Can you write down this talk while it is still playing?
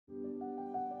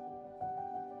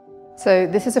So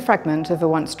this is a fragment of a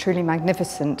once truly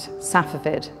magnificent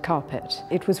Safavid carpet.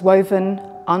 It was woven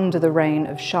under the reign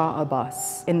of Shah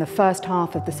Abbas in the first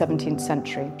half of the 17th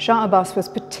century. Shah Abbas was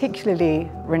particularly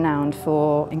renowned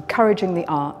for encouraging the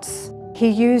arts. He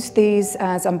used these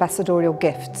as ambassadorial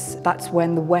gifts. That's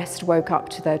when the West woke up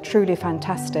to their truly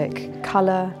fantastic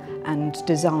colour and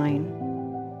design.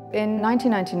 In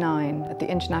 1999, at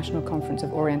the International Conference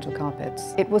of Oriental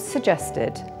Carpets, it was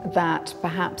suggested that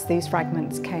perhaps these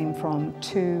fragments came from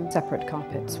two separate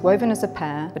carpets, woven as a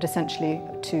pair, but essentially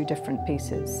two different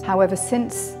pieces. However,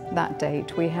 since that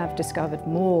date, we have discovered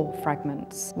more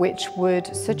fragments, which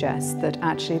would suggest that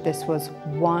actually this was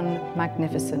one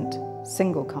magnificent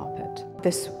single carpet.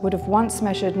 This would have once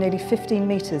measured nearly 15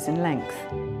 metres in length.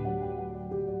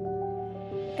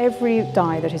 Every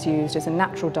dye that is used is a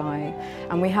natural dye,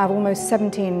 and we have almost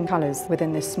 17 colours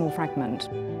within this small fragment.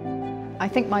 I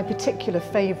think my particular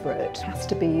favourite has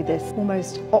to be this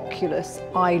almost oculus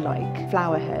eye-like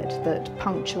flower head that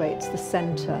punctuates the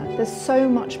centre. There's so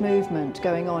much movement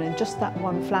going on in just that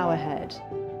one flower head.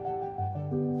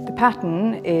 The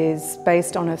pattern is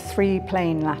based on a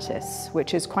three-plane lattice,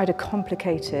 which is quite a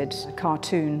complicated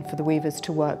cartoon for the weavers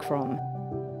to work from.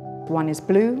 One is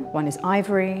blue, one is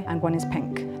ivory, and one is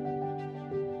pink.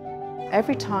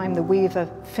 Every time the weaver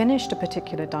finished a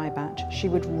particular dye batch, she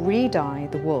would re-dye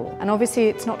the wool. And obviously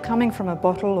it's not coming from a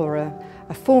bottle or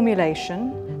a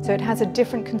formulation, so it has a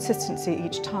different consistency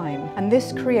each time. And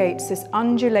this creates this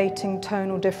undulating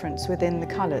tonal difference within the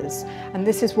colours. And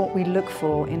this is what we look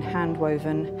for in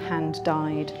hand-woven,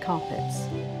 hand-dyed carpets.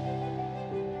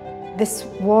 This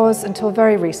was, until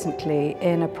very recently,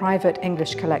 in a private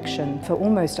English collection for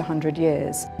almost 100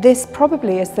 years. This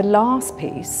probably is the last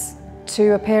piece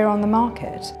to appear on the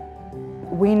market.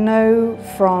 We know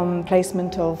from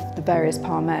placement of the various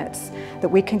palmettes that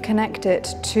we can connect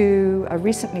it to a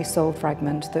recently sold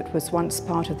fragment that was once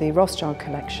part of the Rothschild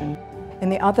collection. In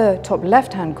the other top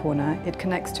left-hand corner, it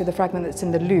connects to the fragment that's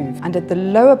in the Louvre. And at the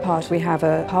lower part, we have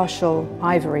a partial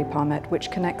ivory palmette,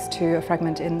 which connects to a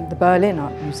fragment in the Berlin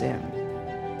Art Museum.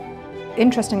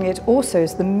 Interestingly, it also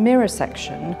is the mirror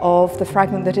section of the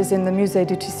fragment that is in the Musée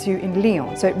du Tissu in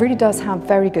Lyon. So it really does have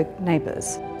very good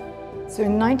neighbours. So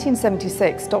in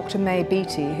 1976, Dr. May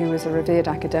Beattie, who was a revered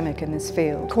academic in this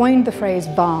field, coined the phrase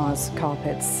vase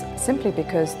carpets simply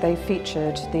because they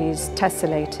featured these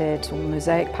tessellated or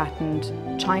mosaic patterned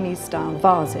Chinese-style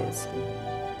vases.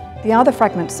 The other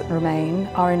fragments that remain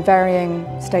are in varying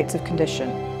states of condition.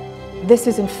 This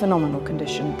is in phenomenal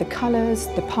condition. The colours,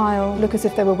 the pile, look as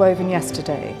if they were woven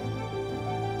yesterday.